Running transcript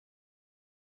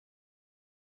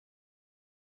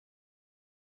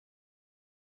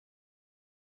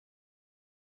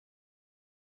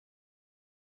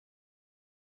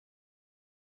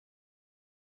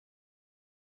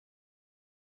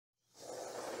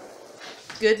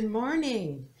Good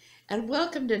morning and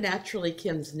welcome to Naturally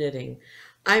Kim's Knitting.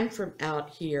 I'm from out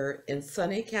here in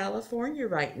sunny California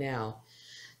right now.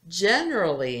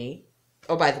 Generally,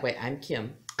 oh, by the way, I'm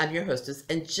Kim. I'm your hostess,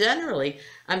 and generally,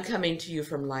 I'm coming to you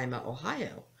from Lima,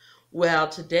 Ohio. Well,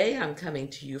 today I'm coming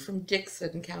to you from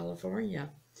Dixon, California,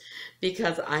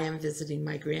 because I am visiting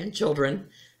my grandchildren.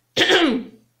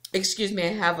 Excuse me,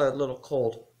 I have a little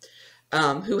cold.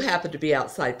 Who happen to be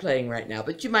outside playing right now,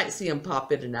 but you might see them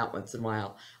pop in and out once in a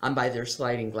while. I'm by their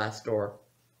sliding glass door.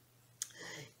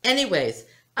 Anyways,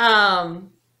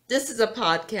 this is a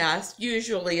podcast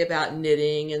usually about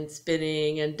knitting and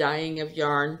spinning and dyeing of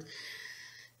yarn.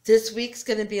 This week's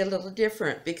going to be a little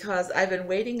different because I've been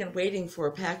waiting and waiting for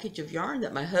a package of yarn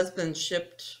that my husband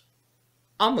shipped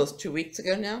almost 2 weeks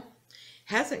ago now.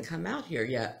 Hasn't come out here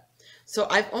yet. So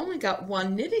I've only got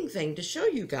one knitting thing to show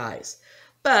you guys.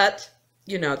 But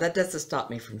you know, that doesn't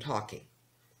stop me from talking.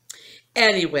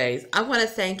 Anyways, I want to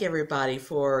thank everybody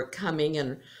for coming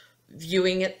and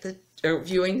viewing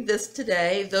this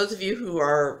today. Those of you who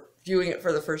are viewing it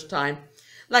for the first time,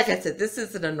 like I said, this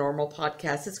isn't a normal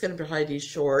podcast. It's going to be pretty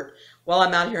short. While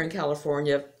I'm out here in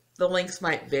California, the links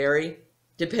might vary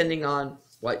depending on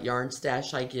what yarn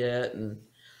stash I get and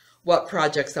what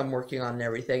projects I'm working on and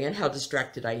everything, and how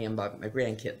distracted I am by my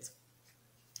grandkids.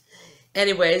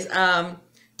 Anyways,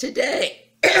 Today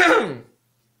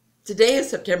is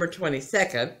September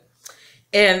 22nd,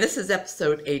 and this is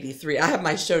episode 83. I have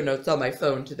my show notes on my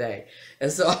phone today,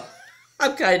 and so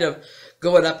I'm kind of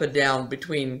going up and down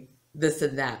between this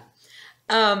and that.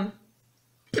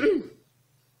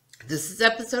 This is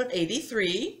episode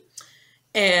 83,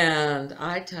 and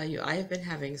I tell you, I have been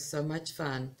having so much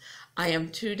fun. I am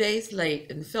 2 days late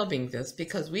in filming this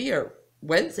because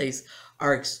Wednesdays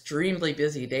are extremely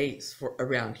busy days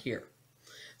around here.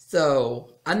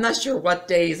 So I'm not sure what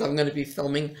days I'm going to be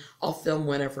filming. I'll film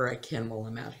whenever I can while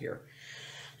I'm out here.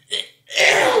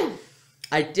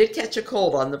 I did catch a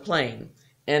cold on the plane,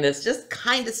 and it's just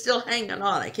kind of still hanging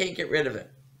on. I can't get rid of it.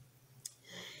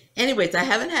 Anyways, I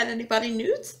haven't had anybody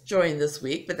new join this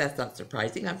week, but that's not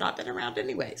surprising. I've not been around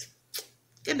anyways.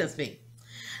 Goodness me.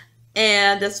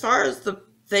 And as far as the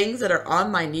things that are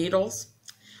on my needles,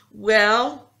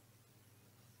 well,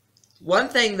 one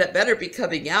thing that better be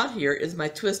coming out here is my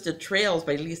Twisted Trails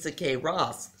by Lisa K.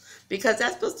 Ross, because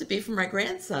that's supposed to be for my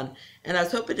grandson, and I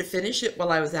was hoping to finish it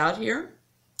while I was out here,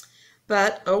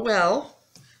 but oh well.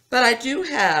 But I do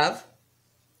have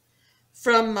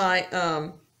from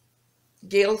my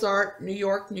Gales Art New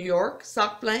York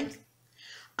sock blank.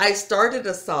 I started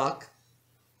a sock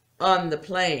on the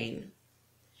plane,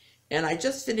 and I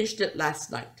just finished it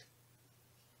last night.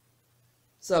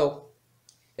 So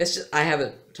it's just, I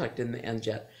haven't tucked in the end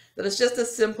yet, but it's just a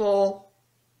simple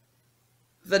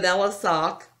vanilla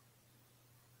sock,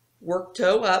 work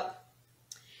toe up,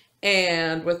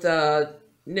 and with a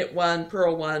knit one,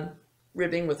 purl one,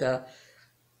 ribbing with a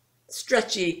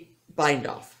stretchy bind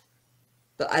off.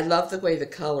 But I love the way the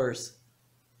colors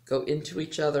go into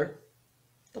each other.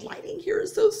 The lighting here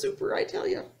is so super, I tell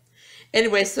you.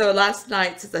 Anyway, so last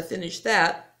night, since I finished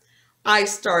that, I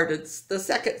started the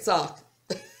second sock.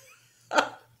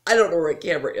 I don't know where my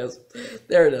camera is.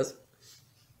 There it is.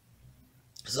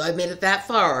 So I made it that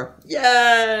far.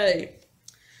 Yay!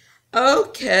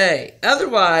 Okay.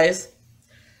 Otherwise,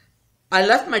 I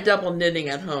left my double knitting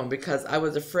at home because I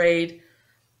was afraid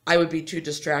I would be too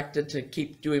distracted to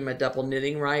keep doing my double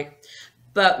knitting right.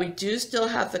 But we do still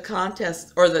have the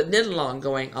contest or the knit along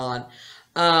going on.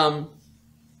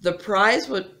 The prize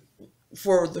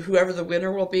for whoever the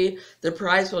winner will be, the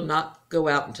prize will not go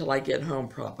out until I get home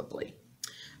probably.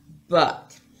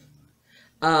 But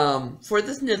for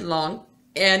this knit along,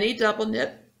 any double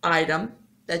knit item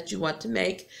that you want to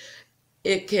make,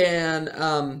 it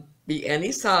can be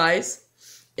any size.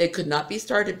 It could not be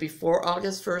started before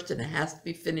August 1st, and it has to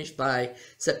be finished by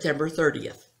September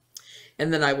 30th.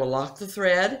 And then I will lock the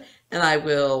thread, and I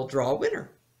will draw a winner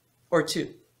or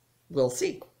two. We'll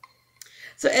see.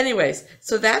 So anyways,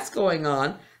 so that's going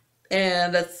on.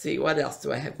 And let's see, what else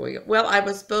do I have going on? Well, I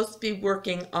was supposed to be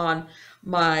working on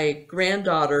my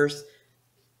granddaughter's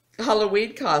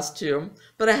Halloween costume,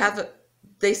 but I haven't.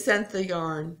 They sent the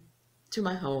yarn to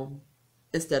my home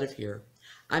instead of here.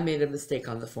 I made a mistake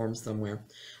on the form somewhere.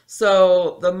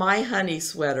 So the My Honey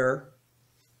sweater,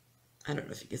 I don't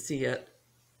know if you can see it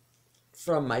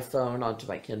from my phone onto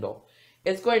my Kindle.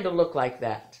 It's going to look like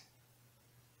that,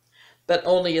 but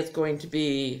only it's going to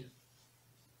be,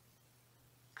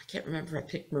 I can't remember if I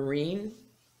picked Marine.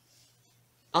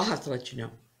 I'll have to let you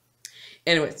know.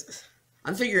 Anyways,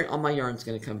 I'm figuring all my yarn's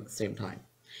going to come at the same time.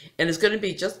 And it's going to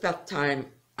be just about the time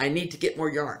I need to get more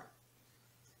yarn.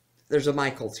 There's a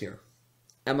Michaels here.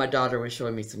 and my daughter was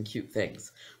showing me some cute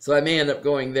things. So I may end up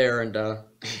going there and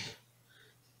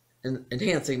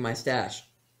enhancing my stash.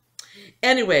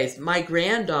 Anyways, my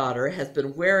granddaughter has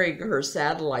been wearing her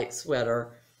satellite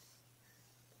sweater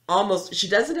almost, she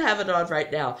doesn't have it on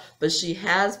right now, but she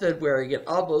has been wearing it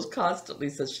almost constantly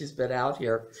since she's been out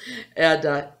here. And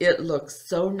it looks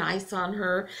so nice on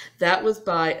her. That was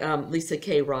by Lisa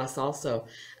K. Ross also.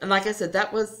 And like I said,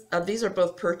 that was, these are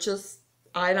both purchase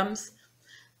items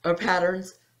or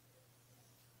patterns.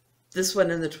 This one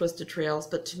and the Twisted Trails,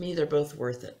 but to me, they're both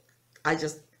worth it. I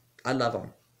love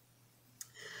them.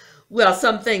 Well,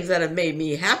 some things that have made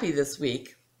me happy this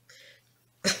week.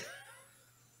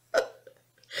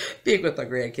 Being with my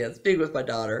grandkids, being with my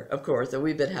daughter, of course, and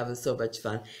we've been having so much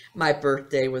fun. My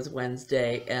birthday was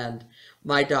Wednesday, and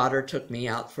my daughter took me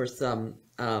out for some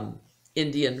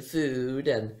Indian food,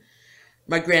 and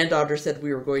my granddaughter said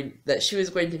that she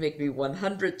was going to make me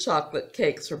 100 chocolate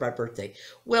cakes for my birthday.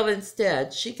 Well,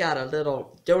 instead, she got a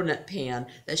little donut pan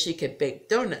that she could bake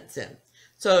donuts in.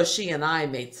 So she and I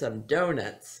made some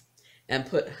donuts and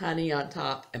put honey on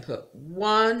top and put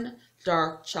one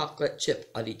dark chocolate chip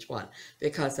on each one,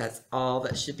 because that's all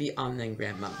that should be on them,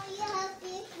 Grandma.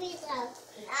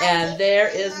 And there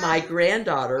is my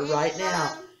granddaughter right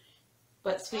now.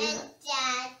 But sweetheart?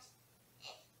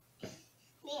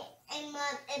 And Mom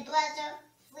and brother,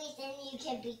 please, and you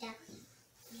can be the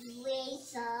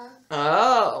razor.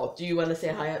 Oh, do you want to say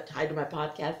hi to my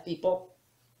podcast people?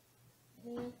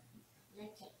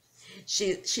 Okay.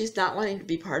 She's not wanting to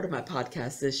be part of my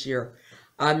podcast this year.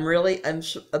 I'm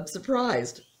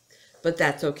surprised, but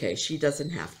that's okay. She doesn't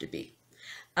have to be.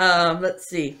 Let's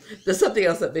see. There's something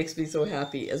else that makes me so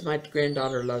happy is my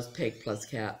granddaughter loves Pig Plus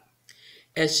Cat,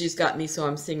 and she's got me so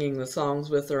I'm singing the songs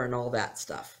with her and all that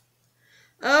stuff.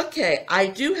 Okay, I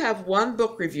do have one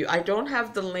book review. I don't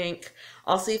have the link.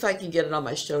 I'll see if I can get it on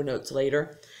my show notes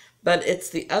later, but it's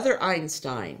The Other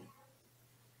Einstein.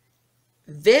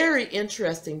 Very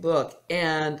interesting book,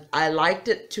 and I liked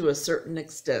it to a certain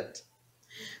extent,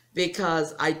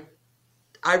 because I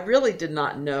really did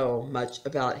not know much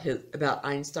about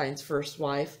Einstein's first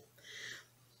wife.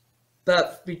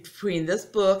 But between this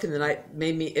book and then it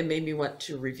made me want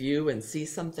to review and see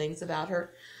some things about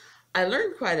her, I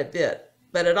learned quite a bit.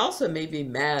 But it also made me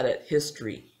mad at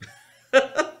history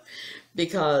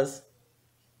because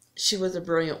she was a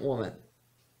brilliant woman.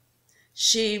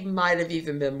 She might have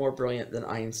even been more brilliant than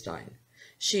Einstein.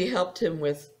 She helped him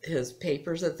with his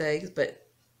papers and things, but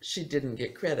she didn't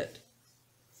get credit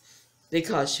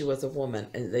because she was a woman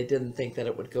and they didn't think that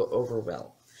it would go over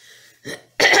well.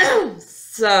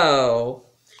 So,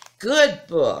 good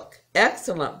book,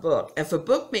 excellent book. If a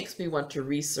book makes me want to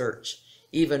research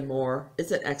even more,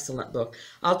 it's an excellent book.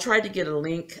 I'll try to get a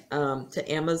link to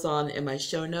Amazon in my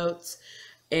show notes,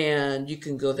 and you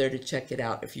can go there to check it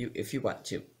out if you want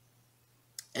to.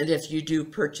 And if you do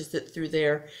purchase it through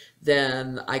there,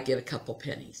 then I get a couple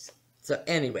pennies. So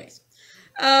anyways,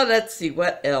 let's see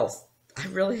what else.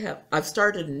 I've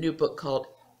started a new book called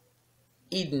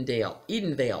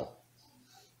Edenvale.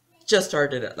 Just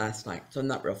started it last night, so I'm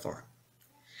not real far.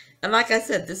 And like I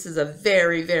said, this is a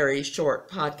very, very short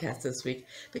podcast this week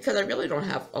because I really don't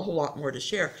have a whole lot more to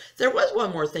share. There was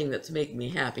one more thing that's making me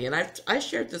happy, and I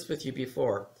shared this with you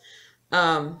before.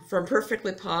 From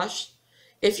Perfectly Posh,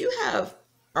 if you have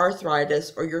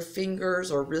arthritis or your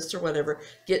fingers or wrists or whatever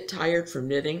get tired from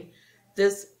knitting,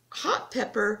 this hot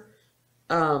pepper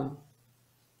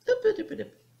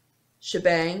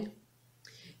shebang,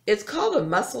 it's called a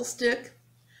muscle stick,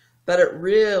 but it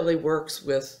really works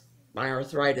with my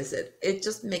arthritis. It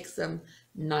just makes them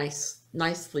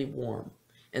nicely warm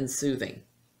and soothing.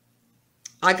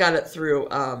 I got it through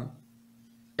a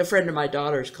friend of my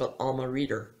daughter's called Alma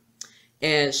Reeder,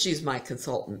 and she's my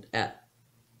consultant at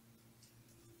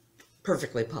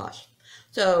Perfectly Posh.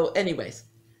 So anyways,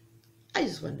 I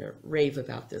just wanted to rave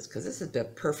about this because this has been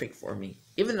perfect for me.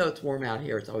 Even though it's warm out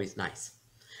here, it's always nice.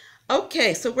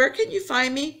 Okay, so where can you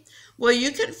find me? Well,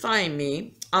 you can find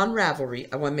me on Ravelry.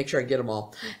 I want to make sure I get them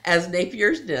all. As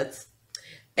Napier's Knits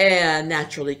and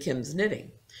Naturally Kim's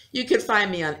Knitting. You can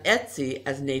find me on Etsy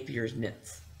as Napier's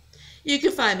Knits. You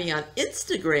can find me on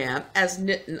Instagram as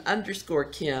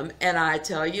Knittin_Kim. And I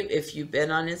tell you, if you've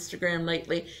been on Instagram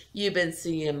lately, you've been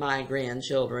seeing my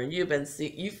grandchildren.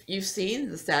 You've seen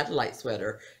the satellite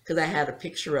sweater because I had a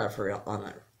picture of her on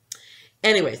it.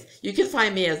 Anyways, you can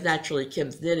find me as Naturally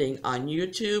Kim's Knitting on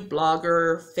YouTube,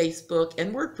 Blogger, Facebook,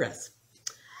 and WordPress.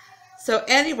 So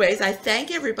anyways, I thank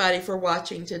everybody for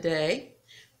watching today.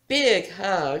 Big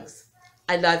hugs.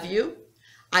 I love you.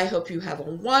 I hope you have a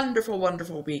wonderful,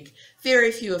 wonderful week.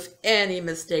 Very few, if any,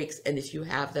 mistakes, and if you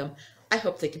have them, I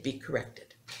hope they can be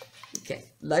corrected. Okay.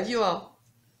 Love you all.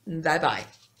 Bye-bye.